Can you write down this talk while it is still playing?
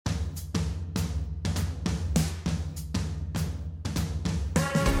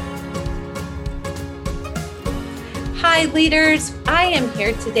Hi, leaders. I am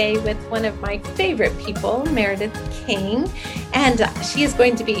here today with one of my favorite people, Meredith King, and she is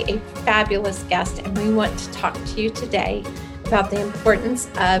going to be a fabulous guest. And we want to talk to you today about the importance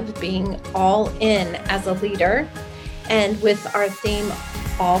of being all in as a leader. And with our theme,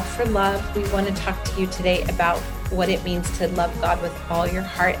 All for Love, we want to talk to you today about what it means to love God with all your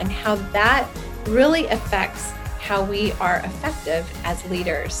heart and how that really affects how we are effective as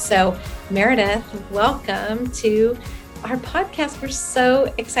leaders. So Meredith, welcome to our podcast. We're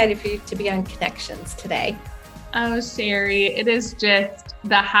so excited for you to be on Connections today. Oh, Sherry, it is just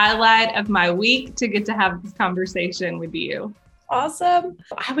the highlight of my week to get to have this conversation with you. Awesome.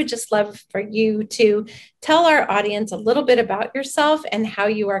 I would just love for you to tell our audience a little bit about yourself and how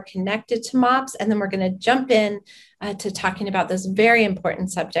you are connected to MOPS. And then we're going to jump in to talking about this very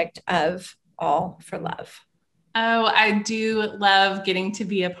important subject of All for Love. Oh, I do love getting to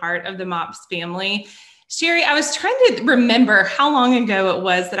be a part of the MOPS family. Sherry, I was trying to remember how long ago it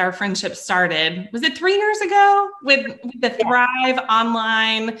was that our friendship started. Was it 3 years ago with the Thrive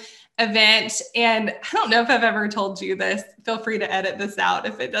online event? And I don't know if I've ever told you this. Feel free to edit this out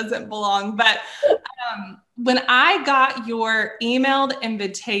if it doesn't belong. But when I got your emailed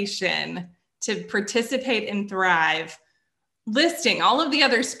invitation to participate in Thrive, listing all of the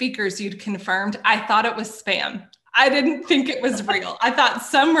other speakers you'd confirmed, I thought it was spam. I didn't think it was real. I thought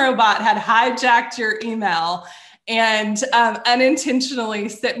some robot had hijacked your email and unintentionally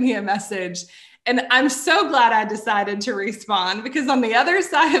sent me a message. And I'm so glad I decided to respond because on the other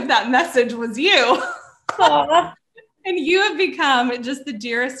side of that message was you. And you have become just the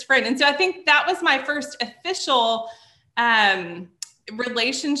dearest friend. And so I think that was my first official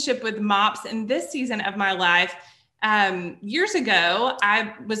relationship with MOPS in this season of my life. Years ago,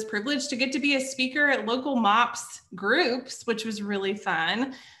 I was privileged to get to be a speaker at local MOPS groups, which was really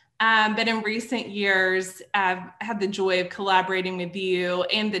fun. But in recent years, I've had the joy of collaborating with you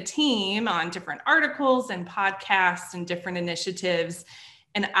and the team on different articles and podcasts and different initiatives.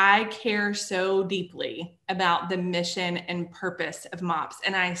 And I care so deeply about the mission and purpose of MOPS.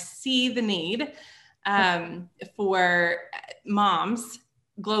 And I see the need for moms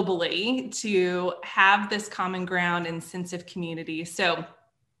globally to have this common ground and sense of community. So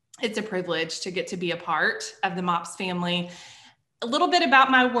it's a privilege to get to be a part of the MOPS family. A little bit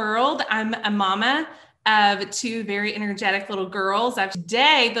about my world. I'm a mama of 2 very energetic little girls.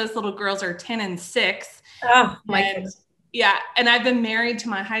 Today, those little girls are 10 and 6. Oh, my goodness. Yeah. And I've been married to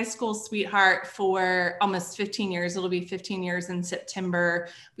my high school sweetheart for almost 15 years. It'll be 15 years in September.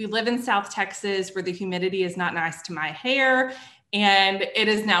 We live in South Texas where the humidity is not nice to my hair. And it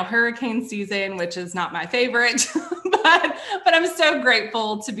is now hurricane season, which is not my favorite, but I'm so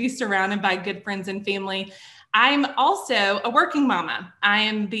grateful to be surrounded by good friends and family. I'm also a working mama. I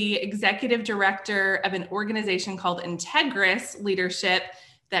am the executive director of an organization called Integris Leadership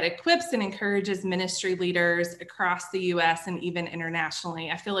that equips and encourages ministry leaders across the U.S. and even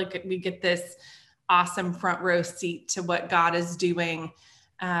internationally. I feel like we get this awesome front row seat to what God is doing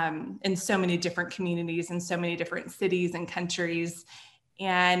in so many different communities and so many different cities and countries.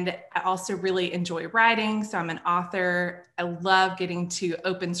 And I also really enjoy writing. So I'm an author. I love getting to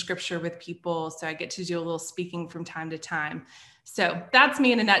open scripture with people. So I get to do a little speaking from time to time. So that's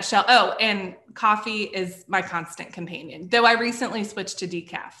me in a nutshell. Oh, and coffee is my constant companion, though I recently switched to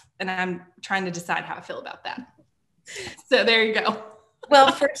decaf and I'm trying to decide how I feel about that. So there you go.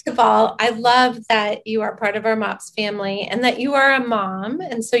 Well, first of all, I love that you are part of our MOPS family and that you are a mom.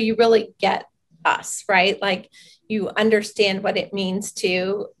 And so you really get us, right? Like you understand what it means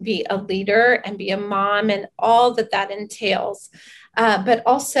to be a leader and be a mom and all that entails. But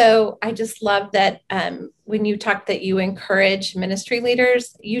also, I just love that when you talk that you encourage ministry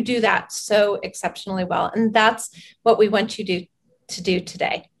leaders, you do that so exceptionally well. And that's what we want you to do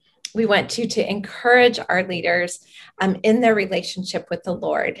today. We want you to encourage our leaders in their relationship with the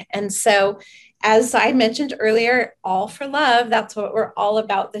Lord. And so, as I mentioned earlier, All for Love, that's what we're all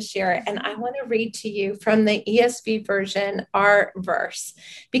about this year. And I want to read to you from the ESV version, our verse,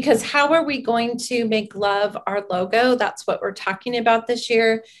 because how are we going to make love our logo? That's what we're talking about this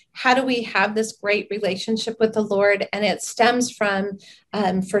year. How do we have this great relationship with the Lord? And it stems from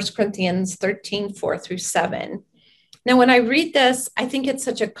 1 Corinthians 13, 4-7. Now, when I read this, I think it's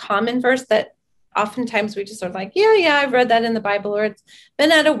such a common verse that oftentimes we just are like, yeah, I've read that in the Bible, or it's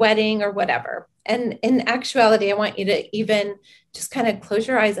been at a wedding or whatever. And in actuality, I want you to even just kind of close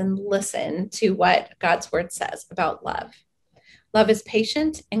your eyes and listen to what God's word says about love. Love is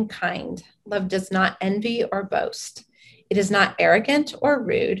patient and kind. Love does not envy or boast. It is not arrogant or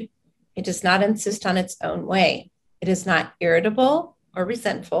rude. It does not insist on its own way. It is not irritable or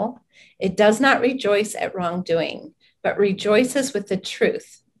resentful. It does not rejoice at wrongdoing, but rejoices with the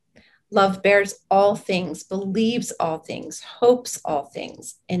truth. Love bears all things, believes all things, hopes all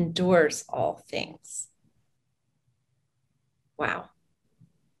things, endures all things. Wow.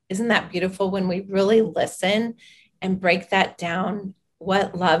 Isn't that beautiful when we really listen and break that down,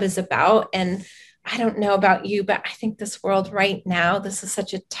 what love is about? And I don't know about you, but I think this world right now, this is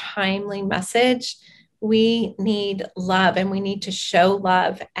such a timely message. We need love and we need to show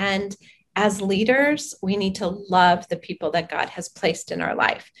love. And as leaders, we need to love the people that God has placed in our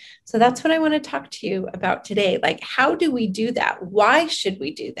life. So that's what I want to talk to you about today. Like, how do we do that? Why should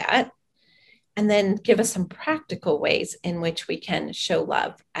we do that? And then give us some practical ways in which we can show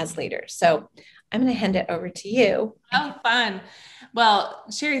love as leaders. So I'm going to hand it over to you. Oh, fun. Well,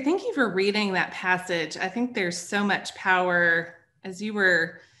 Sherry, thank you for reading that passage. I think there's so much power. As you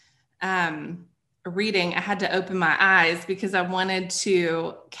were reading, I had to open my eyes because I wanted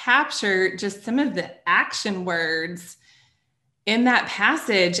to capture just some of the action words in that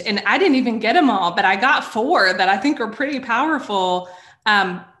passage. And I didn't even get them all, but I got 4 that I think are pretty powerful.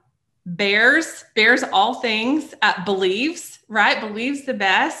 Bears all things, believes, right? Believes the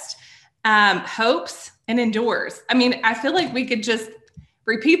best, hopes, and endures. I mean, I feel like we could just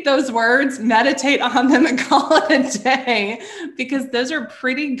repeat those words, meditate on them, and call it a day, because those are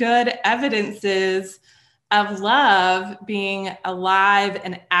pretty good evidences of love being alive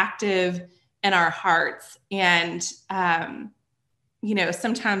and active in our hearts. And,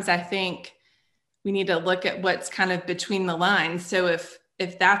 sometimes I think we need to look at what's kind of between the lines. So if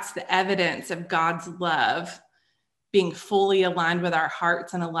that's the evidence of God's love being fully aligned with our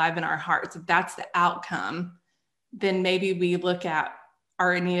hearts and alive in our hearts, if that's the outcome, then maybe we look at,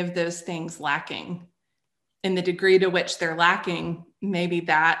 are any of those things lacking? In the degree to which they're lacking, maybe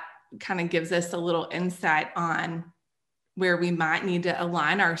that kind of gives us a little insight on where we might need to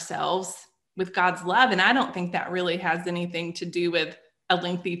align ourselves with God's love. And I don't think that really has anything to do with a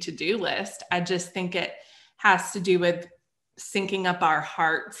lengthy to-do list. I just think it has to do with syncing up our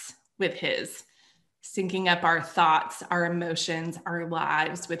hearts with His, syncing up our thoughts, our emotions, our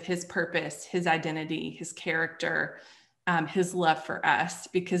lives with His purpose, His identity, His character, His love for us.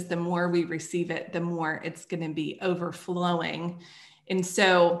 Because the more we receive it, the more it's going to be overflowing. And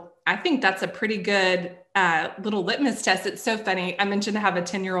so I think that's a pretty good little litmus test. It's so funny. I mentioned I have a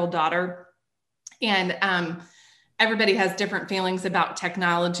 10-year-old daughter, and everybody has different feelings about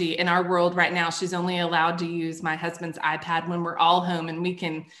technology. In our world right now, she's only allowed to use my husband's iPad when we're all home and we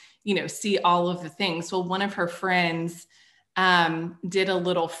can, see all of the things. Well, one of her friends did a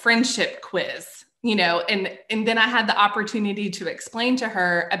little friendship quiz, and then I had the opportunity to explain to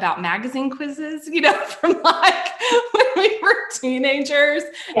her about magazine quizzes, from like when we were teenagers.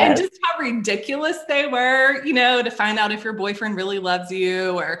 Yes. And just how ridiculous they were, to find out if your boyfriend really loves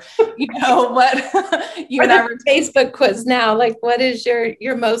you, or, what you and I were Facebook quiz now, like what is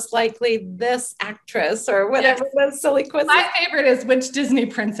your most likely this actress or whatever. Yes. Those silly quizzes. My favorite is, which Disney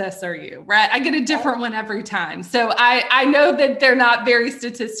princess are you, right? I get a different one every time. So I know that they're not very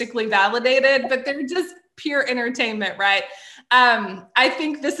statistically validated, but they're just pure entertainment, right? I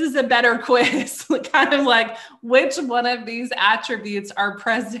think this is a better quiz, kind of like which one of these attributes are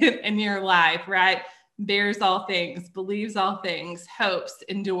present in your life, right? Bears all things, believes all things, hopes,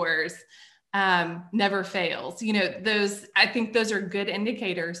 endures, never fails. I think those are good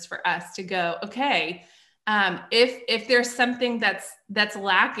indicators for us to go, okay, if there's something that's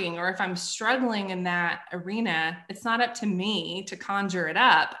lacking, or if I'm struggling in that arena, it's not up to me to conjure it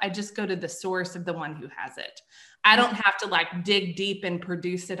up. I just go to the source of the one who has it. I don't have to dig deep and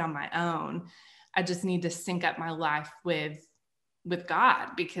produce it on my own. I just need to sync up my life with God,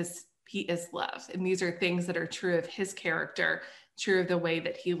 because He is love. And these are things that are true of His character, true of the way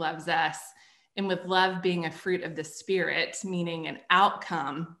that He loves us. And with love being a fruit of the Spirit, meaning an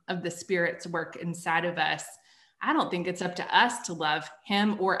outcome of the Spirit's work inside of us, I don't think it's up to us to love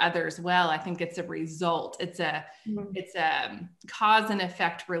Him or others well. I think it's a result. It's a cause and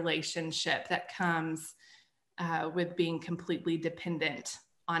effect relationship that comes with being completely dependent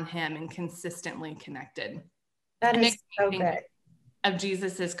on Him and consistently connected. That is so good. Of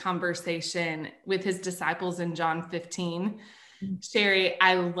Jesus's conversation with His disciples in John 15. Sherry,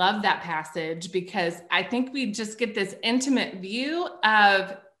 I love that passage because I think we just get this intimate view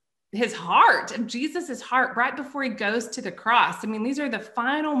of His heart, of Jesus's heart right before He goes to the cross. I mean, these are the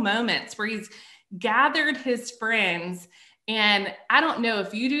final moments where He's gathered His friends. And I don't know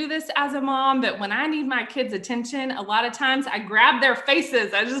if you do this as a mom, but when I need my kids' attention, a lot of times I grab their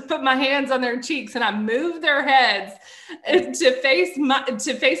faces. I just put my hands on their cheeks and I move their heads to face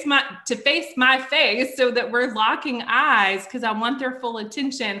my face so that we're locking eyes, because I want their full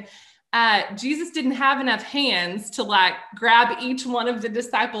attention. Jesus didn't have enough hands to like grab each one of the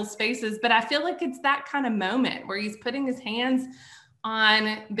disciples' faces, but I feel like it's that kind of moment where he's putting his hands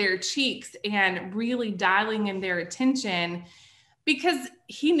on their cheeks and really dialing in their attention, because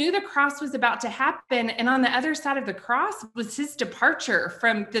he knew the cross was about to happen. And on the other side of the cross was his departure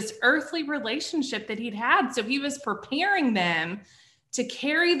from this earthly relationship that he'd had. So he was preparing them to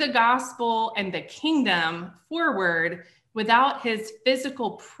carry the gospel and the kingdom forward without his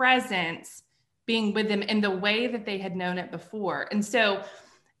physical presence being with them in the way that they had known it before. And so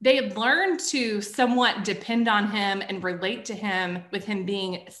they had learned to somewhat depend on him and relate to him with him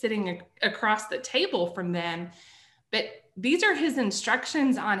being sitting across the table from them. But these are his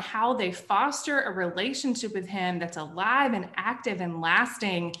instructions on how they foster a relationship with him that's alive and active and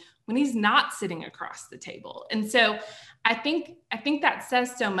lasting when he's not sitting across the table. And so I think that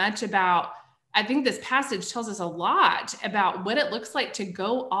says so much about, I think this passage tells us a lot about what it looks like to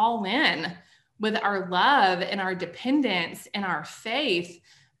go all in with our love and our dependence and our faith,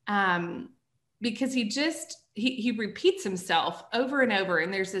 because he repeats himself over and over.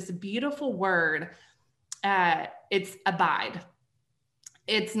 And there's this beautiful word, it's abide.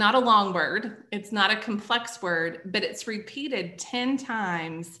 It's not a long word. It's not a complex word, but it's repeated 10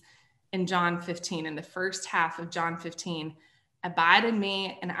 times in John 15, in the first half of John 15. Abide in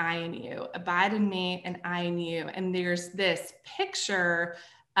me and I in you. Abide in me and I in you. And there's this picture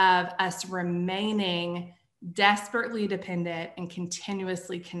of us remaining desperately dependent and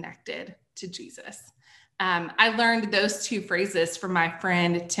continuously connected to Jesus. I learned those two phrases from my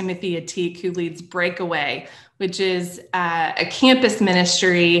friend Timothy Atik, who leads Breakaway, which is a campus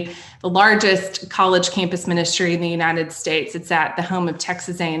ministry, the largest college campus ministry in the United States. It's at the home of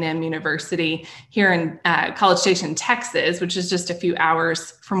Texas A&M University here in College Station, Texas, which is just a few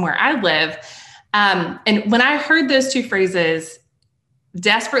hours from where I live. And when I heard those two phrases,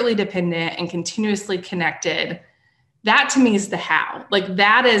 desperately dependent and continuously connected, that to me is the how. Like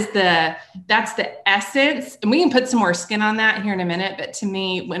that's the essence. And we can put some more skin on that here in a minute. But to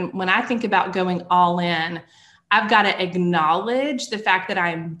me, when I think about going all in, I've got to acknowledge the fact that I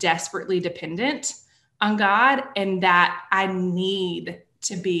am desperately dependent on God and that I need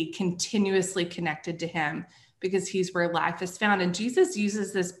to be continuously connected to him because he's where life is found. And Jesus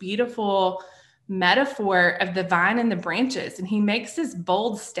uses this beautiful metaphor of the vine and the branches. And he makes this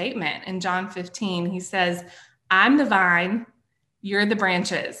bold statement in John 15. He says, I'm the vine, you're the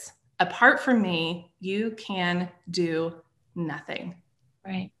branches. Apart from me, you can do nothing.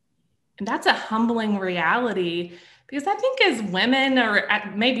 Right. And that's a humbling reality, because I think as women, or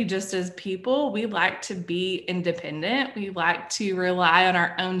maybe just as people, we like to be independent. We like to rely on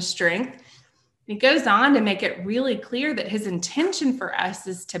our own strength. He goes on to make it really clear that his intention for us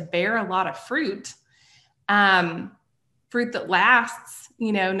is to bear a lot of fruit, fruit that lasts,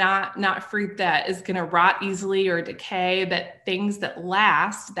 not fruit that is going to rot easily or decay, but things that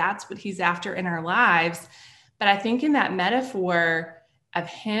last. That's what he's after in our lives. But I think in that metaphor of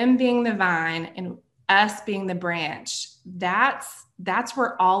him being the vine and us being the branch, that's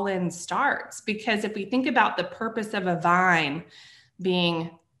where all in starts. Because if we think about the purpose of a vine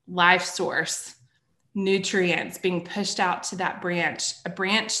being life source, nutrients being pushed out to that branch, a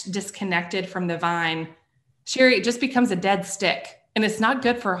branch disconnected from the vine, Sherry, it just becomes a dead stick, and it's not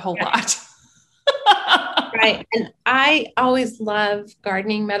good for a whole lot. Right. And I always love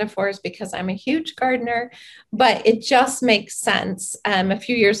gardening metaphors because I'm a huge gardener, but it just makes sense. A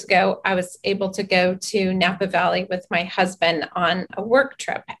few years ago, I was able to go to Napa Valley with my husband on a work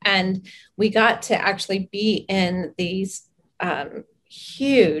trip, and we got to actually be in these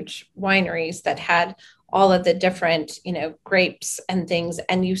huge wineries that had all of the different, grapes and things.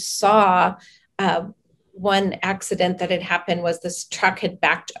 And you saw one accident that had happened was this truck had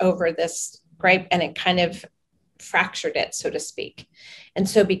backed over this grape and it kind of fractured it, so to speak. And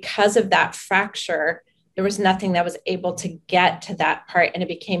so because of that fracture, there was nothing that was able to get to that part, and it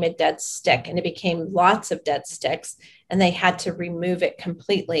became a dead stick, and it became lots of dead sticks, and they had to remove it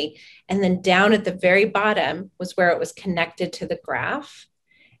completely. And then down at the very bottom was where it was connected to the graft.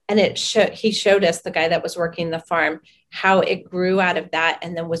 And he showed us, the guy that was working the farm, how it grew out of that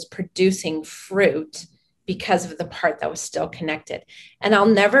and then was producing fruit because of the part that was still connected. And I'll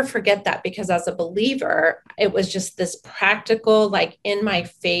never forget that, because as a believer, it was just this practical, like in my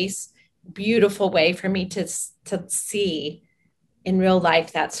face, beautiful way for me to see in real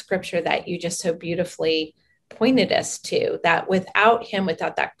life that scripture that you just so beautifully pointed us to, that without him,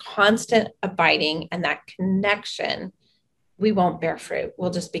 without that constant abiding and that connection, we won't bear fruit.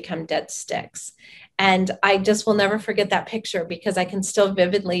 We'll just become dead sticks. And I just will never forget that picture, because I can still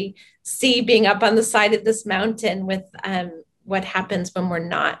vividly see being up on the side of this mountain with what happens when we're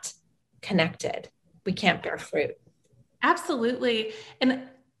not connected, we can't bear fruit. Absolutely. And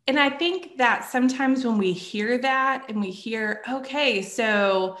I think that sometimes when we hear that and we hear, okay,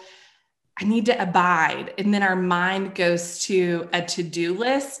 so I need to abide, and then our mind goes to a to-do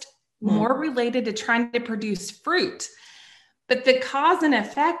list more related to trying to produce fruit. But the cause and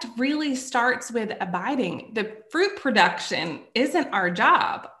effect really starts with abiding. The fruit production isn't our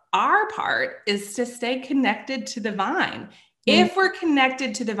job. Our part is to stay connected to the vine. If we're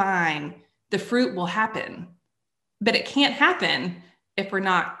connected to the vine, the fruit will happen. But it can't happen if we're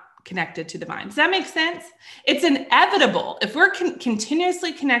not connected to the vine. Does that make sense? It's inevitable. If we're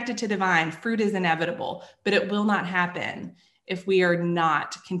continuously connected to the vine, fruit is inevitable, but it will not happen if we are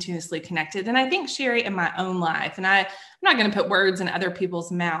not continuously connected. And I think, Sherry, in my own life, and I'm not going to put words in other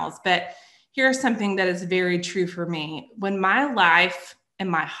people's mouths, but here's something that is very true for me. When my life and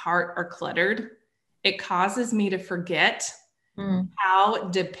my heart are cluttered, it causes me to forget how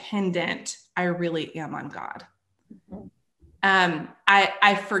dependent I really am on God.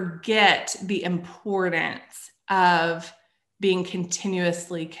 I forget the importance of being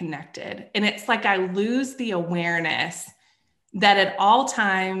continuously connected. And it's like I lose the awareness that at all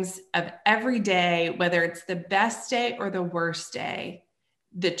times of every day, whether it's the best day or the worst day,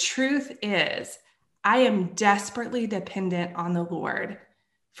 the truth is I am desperately dependent on the Lord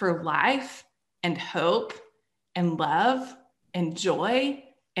for life and hope and love and joy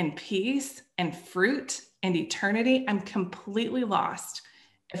and peace and fruit and eternity. I'm completely lost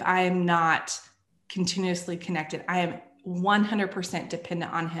if I am not continuously connected. I am 100%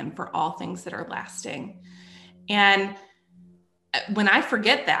 dependent on him for all things that are lasting. And when I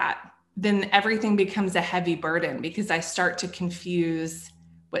forget that, then everything becomes a heavy burden because I start to confuse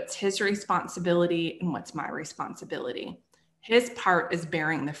what's his responsibility and what's my responsibility. His part is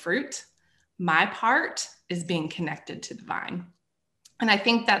bearing the fruit. My part is being connected to the vine. And I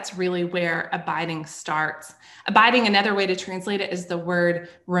think that's really where abiding starts. Abiding, another way to translate it is the word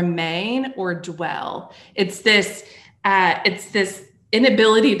remain or dwell. It's this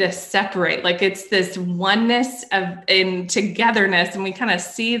inability to separate, like it's this oneness in togetherness. And we kind of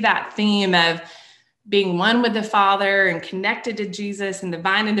see that theme of being one with the Father and connected to Jesus and the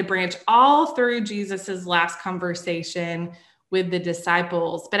vine and the branch all through Jesus's last conversation with the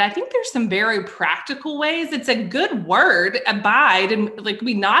disciples. But I think there's some very practical ways. It's a good word, abide. And like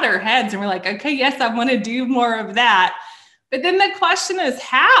we nod our heads and we're like, okay, yes, I want to do more of that. But then the question is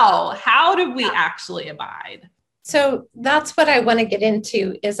how do we actually abide? So that's what I want to get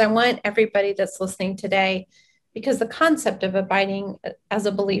into is I want everybody that's listening today, because the concept of abiding as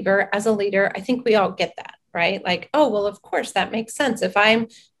a believer, as a leader, I think we all get that, right? Like, oh, well, of course, that makes sense. If I'm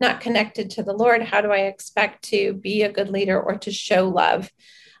not connected to the Lord, how do I expect to be a good leader or to show love?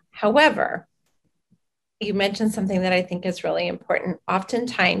 However, you mentioned something that I think is really important.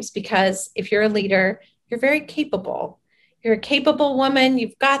 Oftentimes, because if you're a leader, you're very capable. You're a capable woman.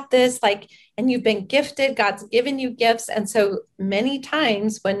 You've got this, and you've been gifted. God's given you gifts. And so many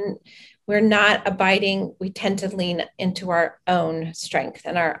times when we're not abiding, we tend to lean into our own strength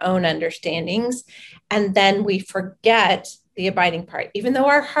and our own understandings. And then we forget the abiding part, even though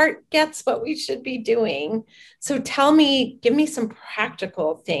our heart gets what we should be doing. So give me some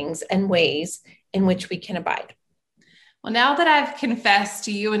practical things and ways in which we can abide. Well, now that I've confessed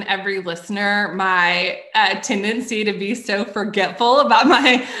to you and every listener my tendency to be so forgetful about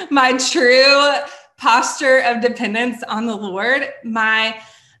my true posture of dependence on the Lord,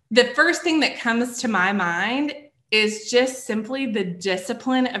 the first thing that comes to my mind is just simply the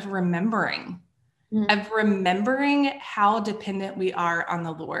discipline of remembering how dependent we are on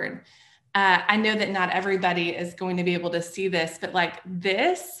the Lord. I know that not everybody is going to be able to see this, but like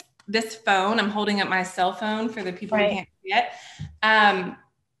this phone, I'm holding up my cell phone for the people who can't see it.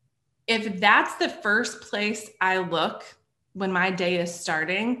 If that's the first place I look when my day is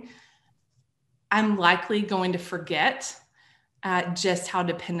starting, I'm likely going to forget just how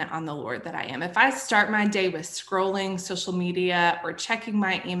dependent on the Lord that I am. If I start my day with scrolling social media or checking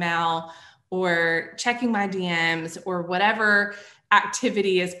my email or checking my DMs or whatever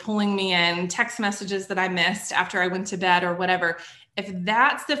activity is pulling me in, text messages that I missed after I went to bed or whatever, if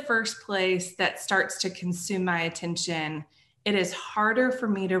that's the first place that starts to consume my attention, it is harder for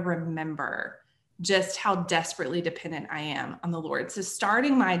me to remember just how desperately dependent I am on the Lord. So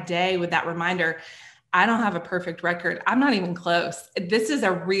starting my day with that reminder, I don't have a perfect record. I'm not even close. This is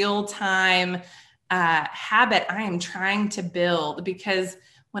a real-time habit I am trying to build, because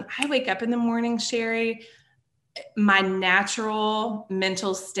when I wake up in the morning, Sherry, my natural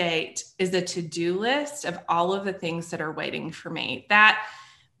mental state is a to-do list of all of the things that are waiting for me. That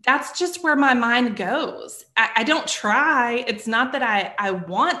that's just where my mind goes. I don't try. It's not that I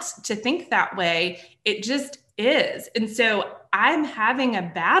want to think that way. It just is. And so I'm having a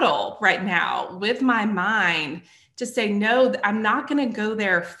battle right now with my mind to say, no, I'm not going to go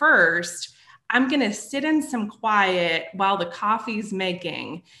there first. I'm going to sit in some quiet while the coffee's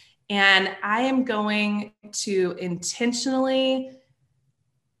making. And I am going to intentionally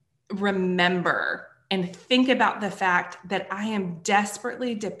remember and think about the fact that I am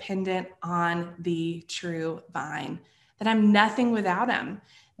desperately dependent on the true vine, that I'm nothing without him,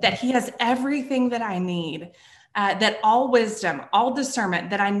 that he has everything that I need, that all wisdom, all discernment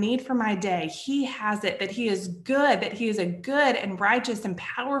that I need for my day, he has it, that he is good, that he is a good and righteous and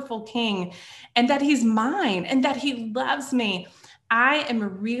powerful king, and that he's mine and that he loves me. I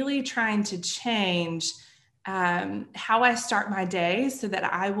am really trying to change how I start my day so that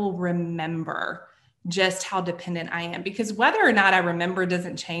I will remember just how dependent I am, because whether or not I remember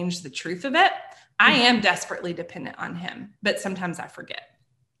doesn't change the truth of it. I am desperately dependent on him, but sometimes I forget.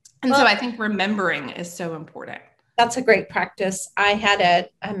 And so I think remembering is so important. That's a great practice. I had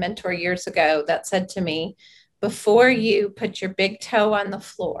a mentor years ago that said to me, before you put your big toe on the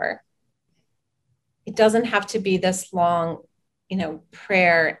floor, it doesn't have to be this long,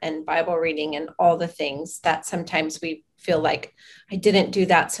 prayer and Bible reading and all the things that sometimes we feel like I didn't do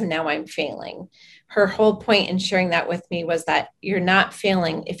that, so now I'm failing. Her whole point in sharing that with me was that you're not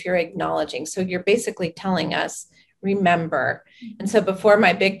failing if you're acknowledging. So you're basically telling us, remember. And so before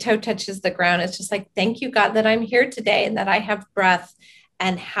my big toe touches the ground, it's just like, thank you, God, that I'm here today and that I have breath.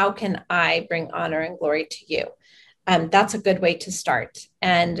 And how can I bring honor and glory to you? That's a good way to start.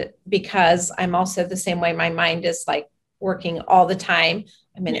 And because I'm also the same way, my mind is like working all the time.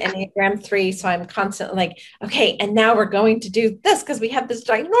 I'm in Enneagram 3, so I'm constantly like, okay, and now we're going to do this because we have this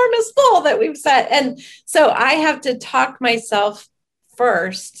ginormous goal that we've set. And so I have to talk myself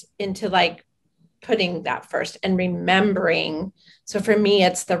first into like putting that first and remembering. So for me,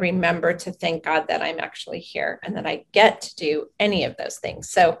 it's the remember to thank God that I'm actually here and that I get to do any of those things.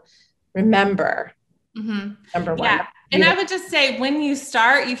 So remember, number one. Yeah. And I would just say, when you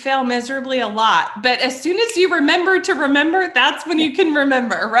start, you fail miserably a lot. But as soon as you remember to remember, that's when you can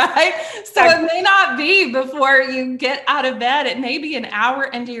remember, right? So it may not be before you get out of bed. It may be an hour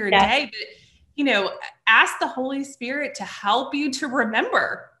into your day, but ask the Holy Spirit to help you to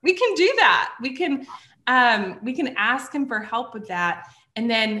remember. We can do that. We can ask him for help with that.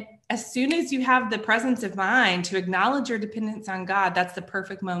 And then as soon as you have the presence of mind to acknowledge your dependence on God, that's the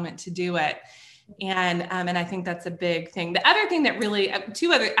perfect moment to do it. And I think that's a big thing. The other thing that really,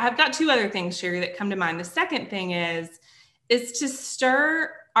 I've got two other things, Sherry, that come to mind. The second thing is to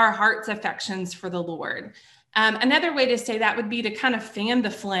stir our heart's affections for the Lord. Another way to say that would be to kind of fan the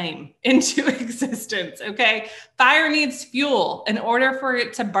flame into existence. Okay. Fire needs fuel in order for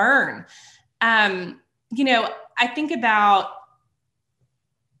it to burn. I think about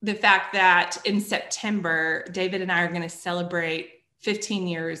the fact that in September, David and I are going to celebrate 15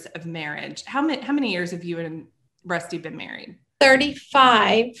 years of marriage. How many years have you and Rusty been married?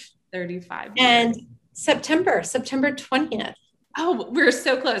 35. 35 years. And September 20th. Oh, we're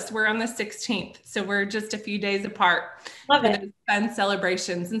so close. We're on the 16th. So we're just a few days apart. Love it. Those fun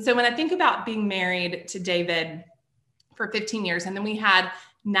celebrations. And so when I think about being married to David for 15 years, and then we had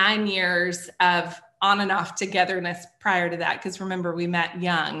 9 years of on and off togetherness prior to that, because remember, we met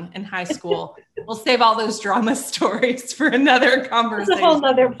young in high school. We'll save all those drama stories for another conversation. It's a whole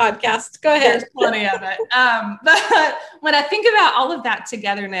other podcast. Go ahead. There's plenty of it. But when I think about all of that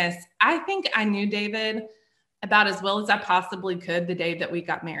togetherness, I think I knew David about as well as I possibly could the day that we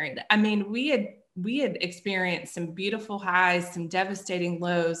got married. I mean, we had experienced some beautiful highs, some devastating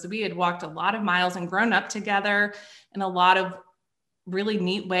lows. We had walked a lot of miles and grown up together in a lot of really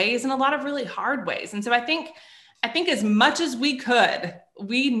neat ways and a lot of really hard ways. And so I think as much as we could,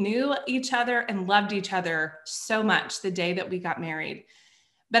 we knew each other and loved each other so much the day that we got married.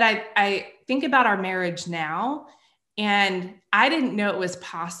 But I think about our marriage now, and I didn't know it was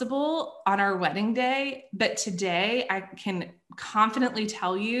possible on our wedding day, but today I can confidently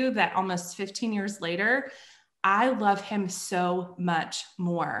tell you that almost 15 years later, I love him so much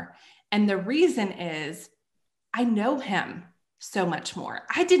more. And the reason is I know him so much more.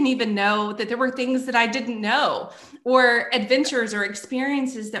 I didn't even know that there were things that I didn't know, or adventures or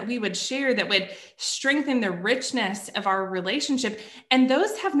experiences that we would share that would strengthen the richness of our relationship. And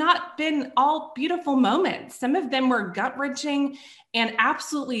those have not been all beautiful moments. Some of them were gut-wrenching and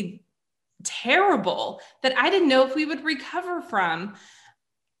absolutely terrible that I didn't know if we would recover from.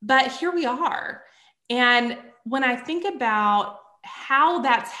 But here we are. And when I think about how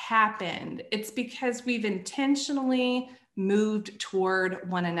that's happened, it's because we've intentionally moved toward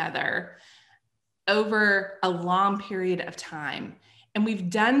one another over a long period of time. And we've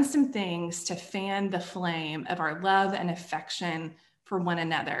done some things to fan the flame of our love and affection for one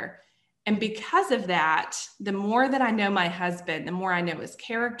another. And because of that, the more that I know my husband, the more I know his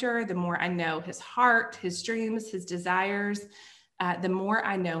character, the more I know his heart, his dreams, his desires, the more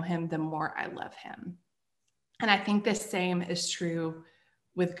I know him, the more I love him. And I think the same is true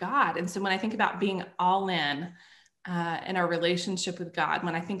with God. And so when I think about being all in our relationship with God,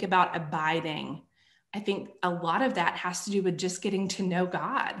 when I think about abiding, I think a lot of that has to do with just getting to know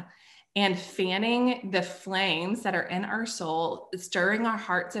God and fanning the flames that are in our soul, stirring our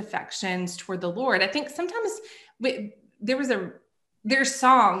heart's affections toward the Lord. I think sometimes there's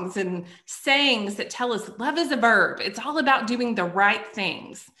songs and sayings that tell us love is a verb. It's all about doing the right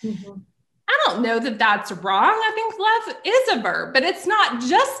things. Mm-hmm. I don't know that that's wrong. I think love is a verb, but it's not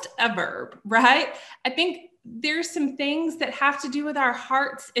just a verb, right? I think there's some things that have to do with our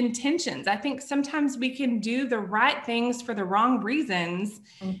heart's intentions. I think sometimes we can do the right things for the wrong reasons,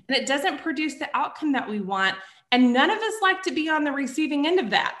 and it doesn't produce the outcome that we want. And none of us like to be on the receiving end of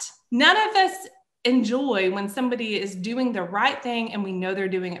that. None of us enjoy when somebody is doing the right thing and we know they're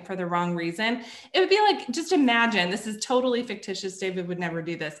doing it for the wrong reason. It would be like, just imagine, this is totally fictitious. David would never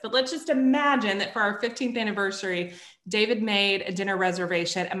do this, but let's just imagine that for our 15th anniversary, David made a dinner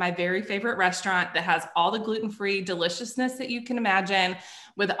reservation at my very favorite restaurant that has all the gluten-free deliciousness that you can imagine,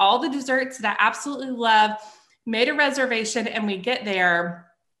 with all the desserts that I absolutely love, made a reservation, and we get there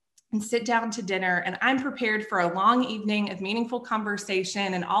and sit down to dinner, and I'm prepared for a long evening of meaningful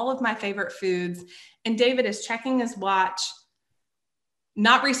conversation and all of my favorite foods. And David is checking his watch,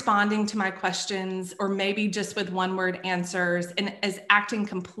 not responding to my questions, or maybe just with one-word answers, and is acting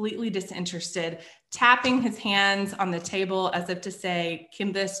completely disinterested, tapping his hands on the table as if to say,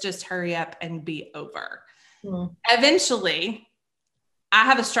 can this just hurry up and be over? Eventually, I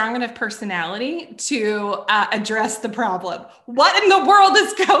have a strong enough personality to address the problem. What in the world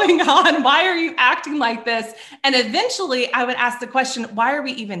is going on? Why are you acting like this? And eventually I would ask the question, why are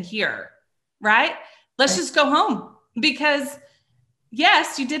we even here? Right? Let's just go home, because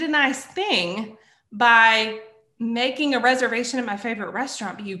yes, you did a nice thing by making a reservation at my favorite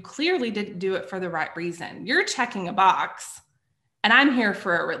restaurant, but you clearly didn't do it for the right reason. You're checking a box, and I'm here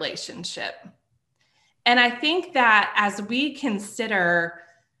for a relationship. And I think that as we consider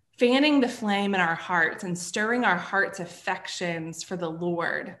fanning the flame in our hearts and stirring our heart's affections for the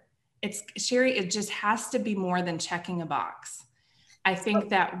Lord, Sherry, it just has to be more than checking a box. I think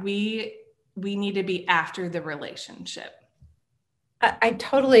that we need to be after the relationship. I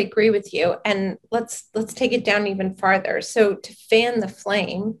totally agree with you. And let's take it down even farther. So to fan the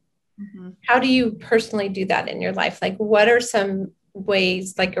flame, how do you personally do that in your life? Like, what are some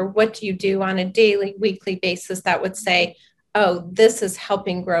ways, or what do you do on a daily, weekly basis that would say, oh, this is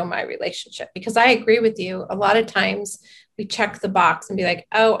helping grow my relationship? Because I agree with you. A lot of times we check the box and be like,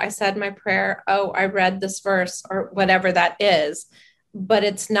 oh, I said my prayer. Oh, I read this verse, or whatever that is. But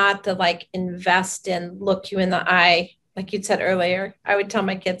it's not the invest in, look you in the eye. Like you said earlier, I would tell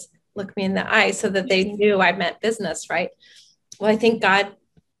my kids, look me in the eye, so that they knew I meant business, right? Well, I think God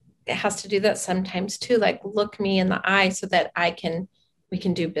has to do that sometimes too. Look me in the eye so that we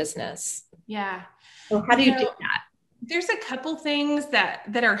can do business. Yeah. So how do you do that? There's a couple things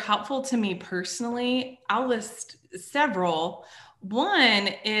that are helpful to me personally. I'll list several. One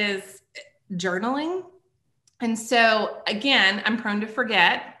is journaling. And so again, I'm prone to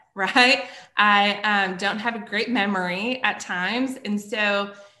forget, right? I don't have a great memory at times. And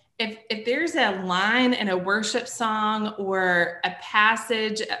so if there's a line in a worship song or a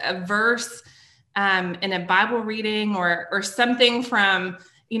passage, a verse in a Bible reading or something from,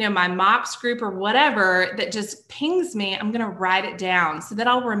 my MOPS group or whatever that just pings me, I'm going to write it down so that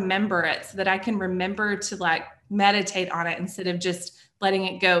I'll remember it, so that I can remember to meditate on it instead of just letting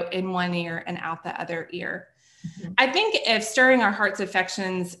it go in one ear and out the other ear. Mm-hmm. I think if stirring our heart's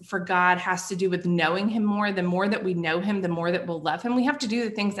affections for God has to do with knowing him more, the more that we know him, the more that we'll love him. We have to do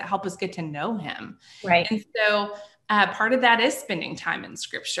the things that help us get to know him. Right. And so part of that is spending time in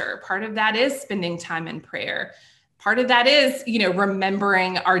scripture. Part of that is spending time in prayer. Part of that is,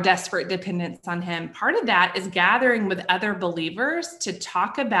 remembering our desperate dependence on him. Part of that is gathering with other believers to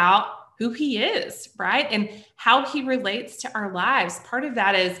talk about who he is, right? And how he relates to our lives. Part of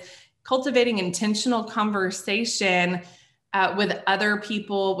that is cultivating intentional conversation with other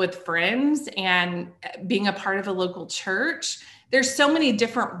people, with friends, and being a part of a local church. There's so many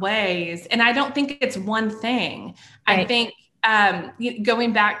different ways. And I don't think it's one thing. Right. I think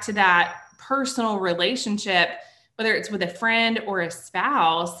going back to that personal relationship, whether it's with a friend or a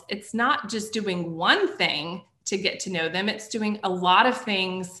spouse, it's not just doing one thing to get to know them. It's doing a lot of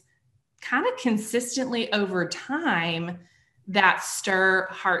things kind of consistently over time that stir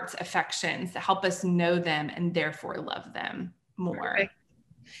hearts' affections, that help us know them and therefore love them more. Perfect.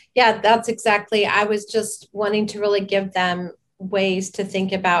 Yeah, that's exactly. I was just wanting to really give them ways to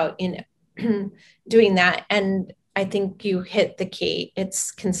think about, doing that. And I think you hit the key.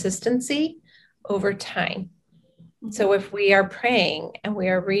 It's consistency over time. So if we are praying and we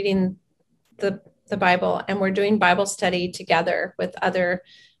are reading the Bible and we're doing Bible study together with other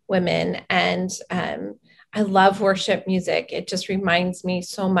women, and I love worship music. It just reminds me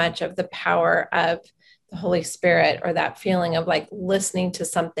so much of the power of the Holy Spirit, or that feeling of like listening to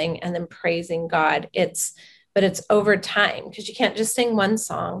something and then praising God. But it's over time, because you can't just sing one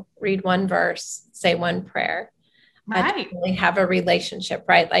song, read one verse, say one prayer, right, and really have a relationship,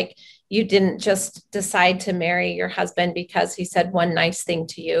 right? Like you didn't just decide to marry your husband because he said one nice thing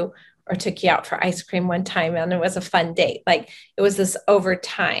to you or took you out for ice cream one time and it was a fun date. Like it was this over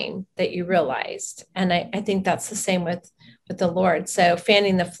time that you realized. And I think that's the same with the Lord. So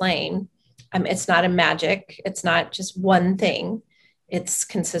fanning the flame, it's not a magic. It's not just one thing. It's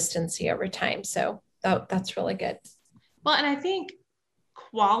consistency over time. So that's really good. Well, and I think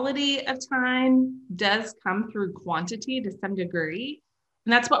quality of time does come through quantity to some degree.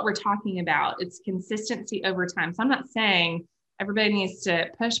 And that's what we're talking about. It's consistency over time. So I'm not saying everybody needs to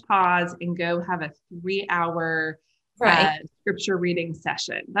push pause and go have a 3-hour scripture reading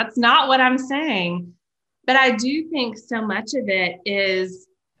session. That's not what I'm saying. But I do think so much of it is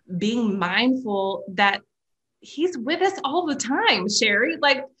being mindful that he's with us all the time, Sherry.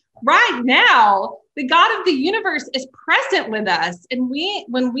 Like right now, the God of the universe is present with us. And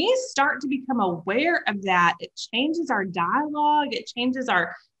when we start to become aware of that, it changes our dialogue, it changes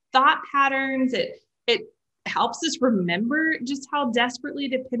our thought patterns, it helps us remember just how desperately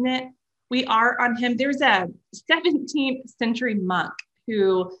dependent we are on him. There's a 17th century monk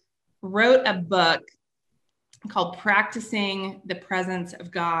who wrote a book called Practicing the Presence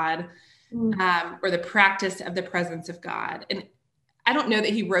of God, or the Practice of the Presence of God. And I don't know that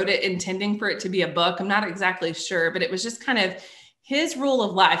he wrote it intending for it to be a book. I'm not exactly sure, but it was just kind of his rule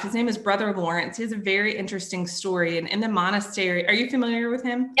of life. His name is Brother Lawrence. He has a very interesting story. And in the monastery, are you familiar with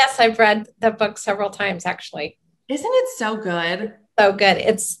him? Yes, I've read the book several times, actually. Isn't it so good? So good.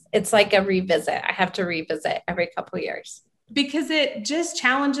 It's like a revisit. I have to revisit every couple of years. Because it just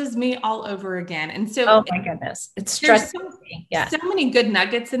challenges me all over again. And so, oh my goodness, it's stressful. So many good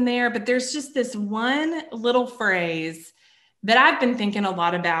nuggets in there, but there's just this one little phrase that I've been thinking a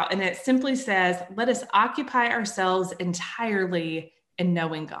lot about. And it simply says, let us occupy ourselves entirely in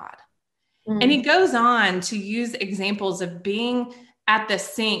knowing God. And he goes on to use examples of being at the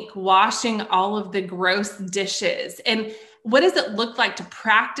sink, washing all of the gross dishes. And what does it look like to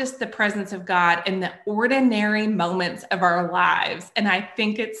practice the presence of God in the ordinary moments of our lives? And I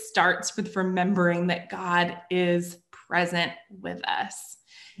think it starts with remembering that God is present with us.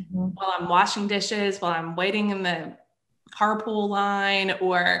 While I'm washing dishes, while I'm waiting in the carpool line,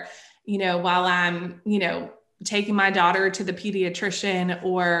 or, while I'm, taking my daughter to the pediatrician,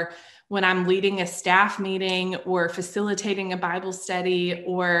 or when I'm leading a staff meeting or facilitating a Bible study,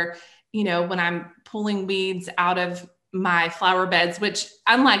 or, when I'm pulling weeds out of my flower beds, which,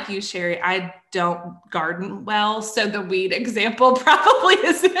 unlike you, Sherry, I don't garden well. So the weed example probably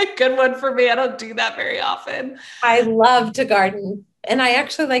isn't a good one for me. I don't do that very often. I love to garden, and I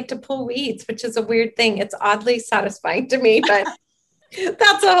actually like to pull weeds, which is a weird thing. It's oddly satisfying to me, but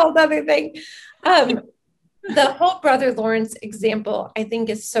that's a whole other thing. The whole Brother Lawrence example, I think,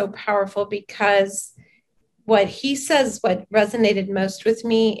 is so powerful, because what he says, what resonated most with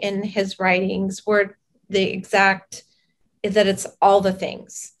me in his writings were that it's all the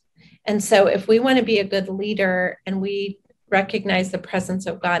things. And so if we want to be a good leader and we recognize the presence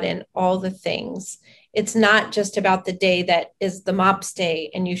of God in all the things, it's not just about the day that is the MOPS day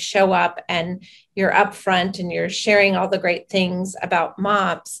and you show up and you're up front and you're sharing all the great things about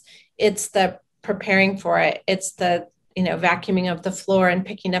MOPS. It's the preparing for it. It's the vacuuming of the floor and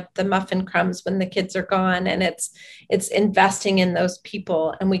picking up the muffin crumbs when the kids are gone. And it's investing in those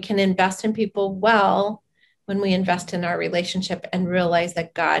people. And we can invest in people well when we invest in our relationship and realize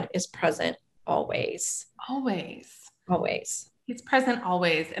that God is present always. Always. He's present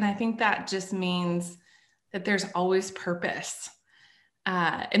always. And I think that just means that there's always purpose,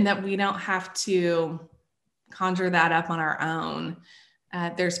 and that we don't have to conjure that up on our own.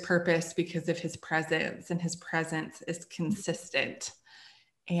 There's purpose because of his presence, and his presence is consistent,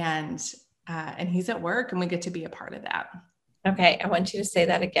 and he's at work, and we get to be a part of that. Okay. I want you to say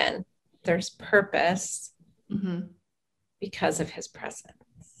that again. There's purpose because of his presence.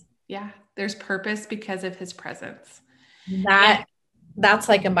 Yeah. There's purpose because of his presence. That's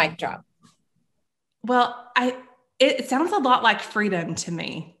like a mic drop. Well, it sounds a lot like freedom to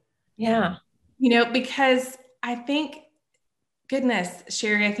me. Yeah. Because I think, goodness,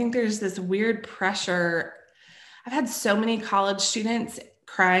 Sherry, I think there's this weird pressure. I've had so many college students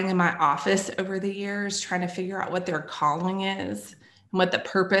crying in my office over the years, trying to figure out what their calling is and what the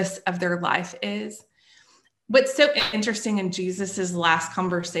purpose of their life is. What's so interesting in Jesus's last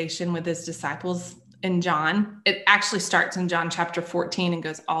conversation with his disciples in John, it actually starts in John chapter 14 and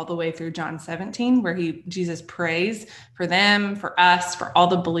goes all the way through John 17, where Jesus prays for them, for us, for all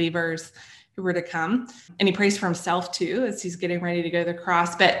the believers who were to come. And he prays for himself too, as he's getting ready to go to the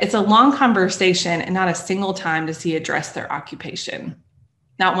cross. But it's a long conversation, and not a single time does he address their occupation.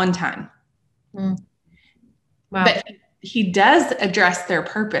 Not one time. Wow. But he does address their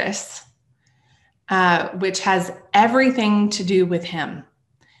purpose, which has everything to do with him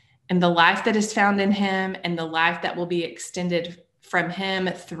and the life that is found in him and the life that will be extended from him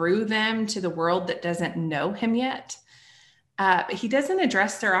through them to the world that doesn't know him yet. But he doesn't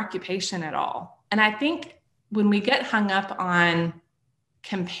address their occupation at all. And I think when we get hung up on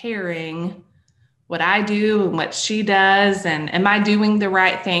comparing what I do and what she does, and am I doing the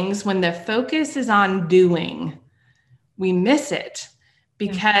right things, when the focus is on doing, we miss it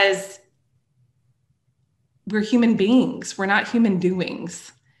because we're human beings. We're not human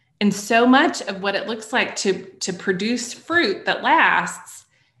doings. And so much of what it looks like to produce fruit that lasts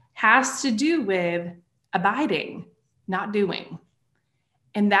has to do with abiding, not doing.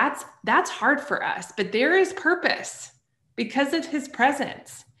 And that's hard for us, but there is purpose because of his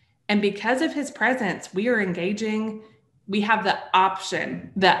presence. And because of his presence, we are engaging. We have the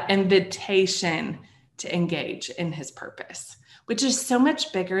option, the invitation to engage in his purpose, which is so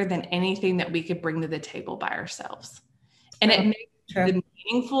much bigger than anything that we could bring to the table by ourselves. And it makes the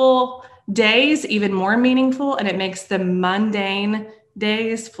meaningful days even more meaningful, and it makes the mundane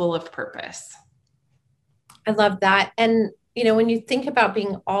days full of purpose. I love that. And, when you think about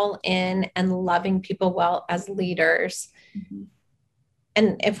being all in and loving people well as leaders,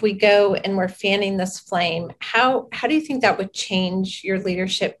 and if we go and we're fanning this flame, how do you think that would change your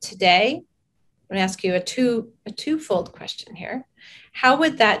leadership today? I'm going to ask you a twofold question here. How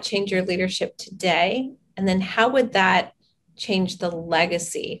would that change your leadership today? And then how would that change the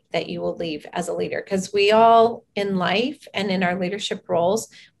legacy that you will leave as a leader? Because we all in life and in our leadership roles,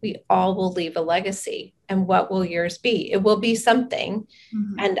 we all will leave a legacy. And what will yours be? It will be something.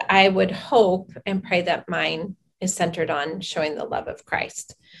 Mm-hmm. And I would hope and pray that mine is centered on showing the love of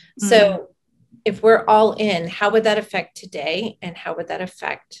Christ. Mm-hmm. So if we're all in, how would that affect today? And how would that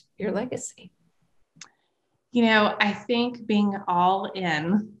affect your legacy? I think being all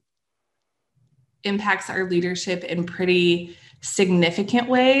in impacts our leadership in pretty significant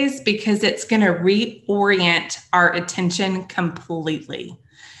ways because it's going to reorient our attention completely.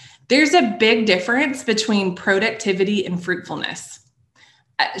 There's a big difference between productivity and fruitfulness.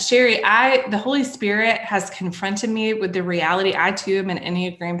 Sherry, the Holy Spirit has confronted me with the reality, I too am an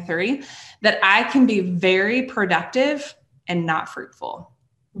Enneagram 3, that I can be very productive and not fruitful.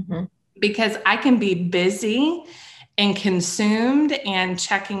 Mm-hmm. Because I can be busy and consumed and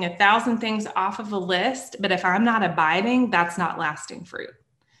checking 1,000 things off of a list. But if I'm not abiding, that's not lasting fruit.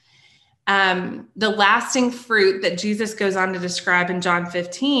 The lasting fruit that Jesus goes on to describe in John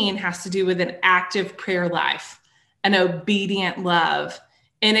 15 has to do with an active prayer life, an obedient love,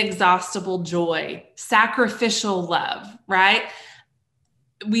 inexhaustible joy, sacrificial love, right?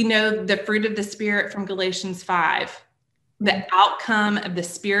 We know the fruit of the Spirit from Galatians 5. The outcome of the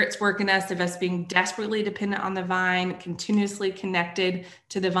Spirit's work in us, of us being desperately dependent on the vine, continuously connected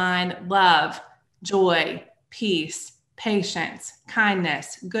to the vine, love, joy, peace, patience,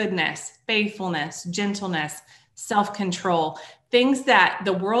 kindness, goodness, faithfulness, gentleness, self-control, things that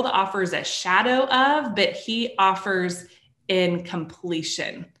the world offers a shadow of, but he offers in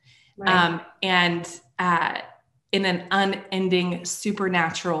completion. Right. And in an unending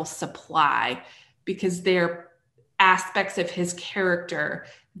supernatural supply, because they're aspects of his character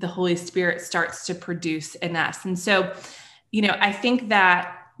the Holy Spirit starts to produce in us. And so, I think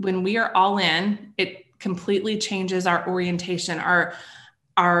that when we are all in, it completely changes our orientation.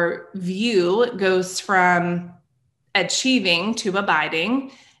 Our view goes from achieving to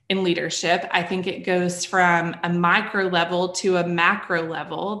abiding in leadership. I think it goes from a micro level to a macro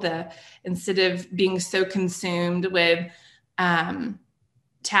level. Instead of being so consumed with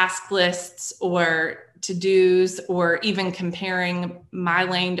task lists or to-dos, or even comparing my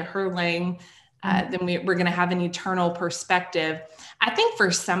lane to her lane, then we're going to have an eternal perspective. I think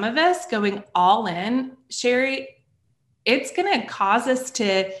for some of us going all in, Sherry, it's going to cause us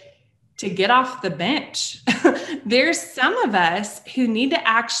to to get off the bench. There's some of us who need to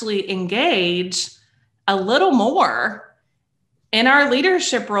actually engage a little more in our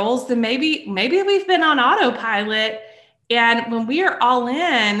leadership roles than maybe we've been on autopilot. And when we are all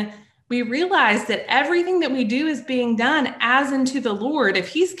in, we realize that everything that we do is being done as unto the Lord. If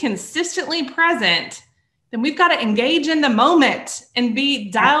he's consistently present, then we've got to engage in the moment and be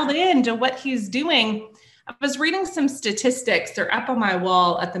dialed in to what he's doing. I was reading some statistics. They're up on my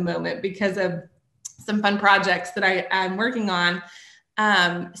wall at the moment because of some fun projects that I'm working on.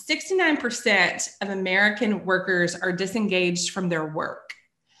 69% of American workers are disengaged from their work,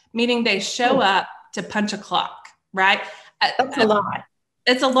 meaning they show up to punch a clock, right? That's a lot.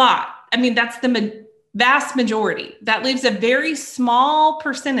 It's a lot. I mean, that's the vast majority. That leaves a very small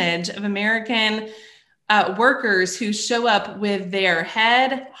percentage of American workers who show up with their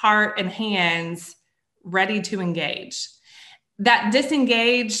head, heart, and hands ready to engage. That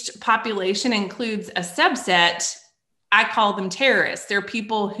disengaged population includes a subset. I call them terrorists. They're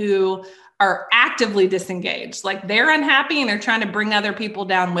people who are actively disengaged, like they're unhappy and they're trying to bring other people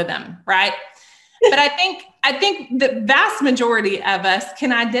down with them, right? But I think the vast majority of us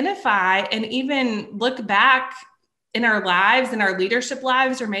can identify and even look back in our lives, in our leadership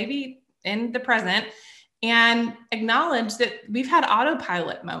lives, or maybe in the present, and acknowledge that we've had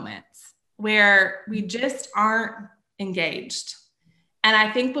autopilot moments where we just aren't engaged. And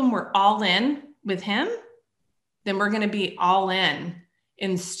I think when we're all in with him, then we're going to be all in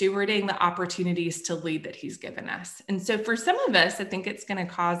stewarding the opportunities to lead that he's given us. And so for some of us, I think it's going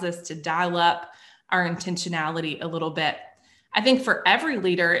to cause us to dial up our intentionality a little bit. I think for every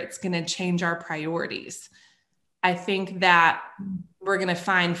leader, it's going to change our priorities. I think that we're going to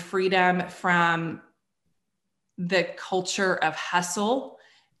find freedom from the culture of hustle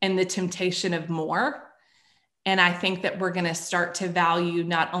and the temptation of more. And I think that we're going to start to value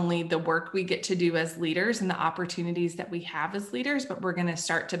not only the work we get to do as leaders and the opportunities that we have as leaders, but we're going to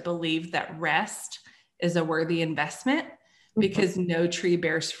start to believe that rest is a worthy investment because no tree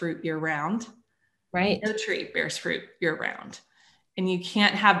bears fruit year round. Right. No tree bears fruit year round. And you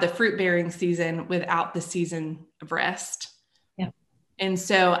can't have the fruit bearing season without the season of rest. Yeah. And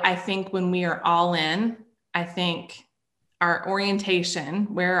so I think when we are all in, I think our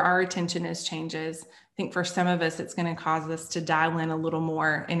orientation, where our attention is, changes. I think for some of us, it's going to cause us to dial in a little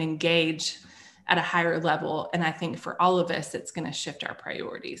more and engage at a higher level. And I think for all of us, it's going to shift our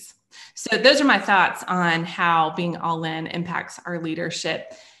priorities. So those are my thoughts on how being all in impacts our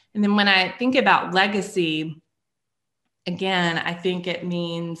leadership. And then when I think about legacy, again, I think it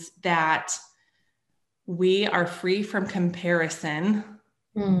means that we are free from comparison.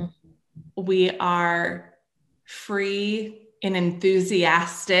 We are free and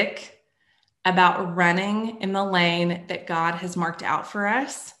enthusiastic about running in the lane that God has marked out for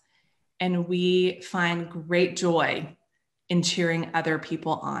us. And we find great joy in cheering other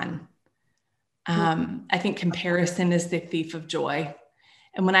people on. I think comparison is the thief of joy.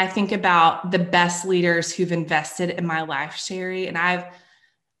 And when I think about the best leaders who've invested in my life, Sherry, and I've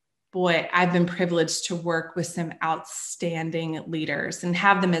been privileged to work with some outstanding leaders and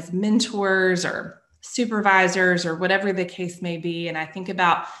have them as mentors or supervisors or whatever the case may be. And I think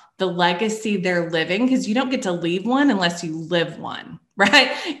about the legacy they're living, because you don't get to leave one unless you live one,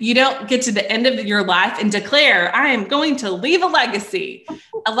 right? You don't get to the end of your life and declare, I am going to leave a legacy.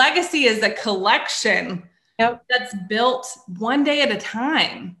 A legacy is a collection that's built one day at a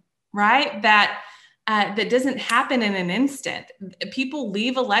time, right? That doesn't happen in an instant. People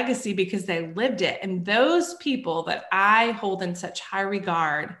leave a legacy because they lived it. And those people that I hold in such high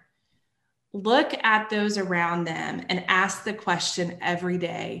regard, look at those around them and ask the question every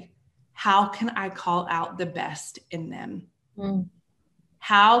day, how can I call out the best in them?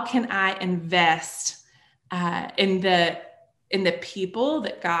 How can I invest in the people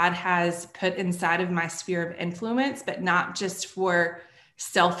that God has put inside of my sphere of influence, but not just for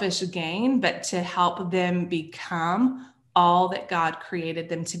selfish gain, but to help them become all that God created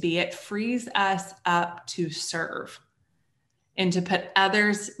them to be? It frees us up to serve and to put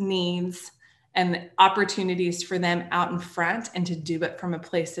others' needs and opportunities for them out in front, and to do it from a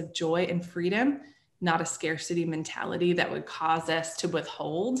place of joy and freedom, not a scarcity mentality that would cause us to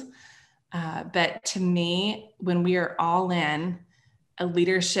withhold. But to me, when we are all in, a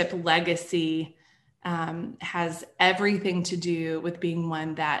leadership legacy has everything to do with being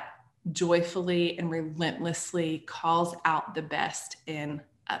one that joyfully and relentlessly calls out the best in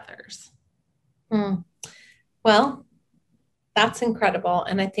others. Well, that's incredible.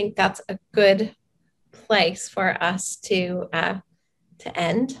 And I think that's a good place for us to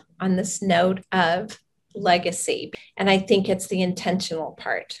end on this note of legacy. And I think it's the intentional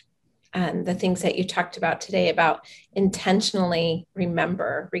part. the things that you talked about today about intentionally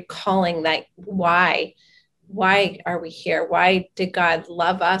recalling that why are we here? Why did God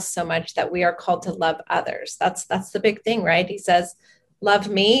love us so much that we are called to love others? That's the big thing, right? He says, love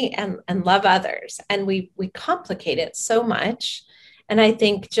me and love others. And we complicate it so much. And I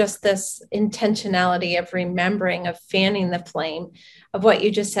think just this intentionality of remembering, of fanning the flame of what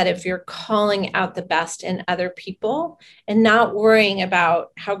you just said, if you're calling out the best in other people and not worrying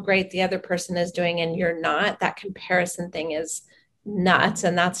about how great the other person is doing and you're not, that comparison thing is nuts.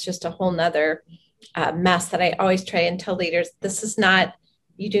 And that's just a whole nother mess that I always try and tell leaders,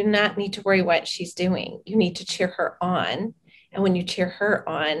 you do not need to worry what she's doing. You need to cheer her on. And when you cheer her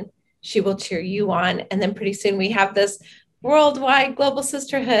on, she will cheer you on. And then pretty soon we have this worldwide global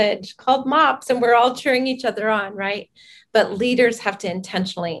sisterhood called MOPS, and we're all cheering each other on, right? But leaders have to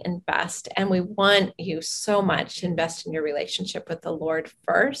intentionally invest. And we want you so much to invest in your relationship with the Lord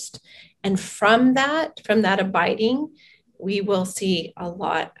first. And from that abiding, we will see a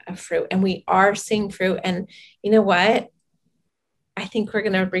lot of fruit, and we are seeing fruit. And you know what? I think we're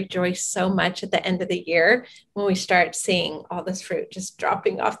going to rejoice so much at the end of the year when we start seeing all this fruit just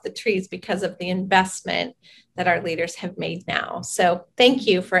dropping off the trees because of the investment that our leaders have made now. So thank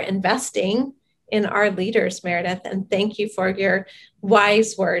you for investing in our leaders, Meredith, and thank you for your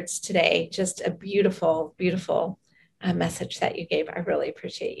wise words today. Just a beautiful, beautiful message that you gave. I really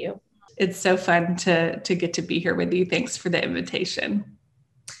appreciate you. It's so fun to get to be here with you. Thanks for the invitation.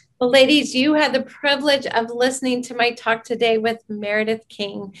 Well, ladies, you had the privilege of listening to my talk today with Meredith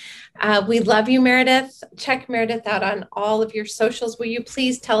King. We love you, Meredith. Check Meredith out on all of your socials. Will you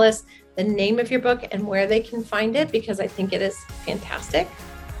please tell us the name of your book and where they can find it? Because I think it is fantastic.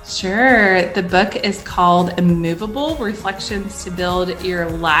 Sure. The book is called Immovable: Reflections to Build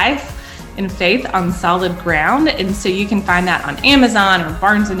Your Life in Faith on Solid Ground. And so you can find that on Amazon or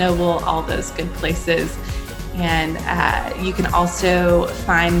Barnes & Noble, all those good places. And you can also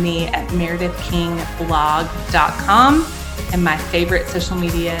find me at meredithkingblog.com. And my favorite social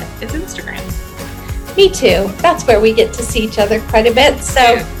media is Instagram. Me too. That's where we get to see each other quite a bit.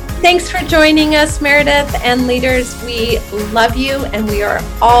 So thanks for joining us, Meredith and leaders. We love you and we are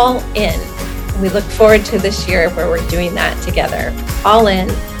all in. And we look forward to this year where we're doing that together. All in,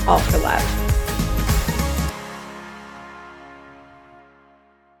 all for love.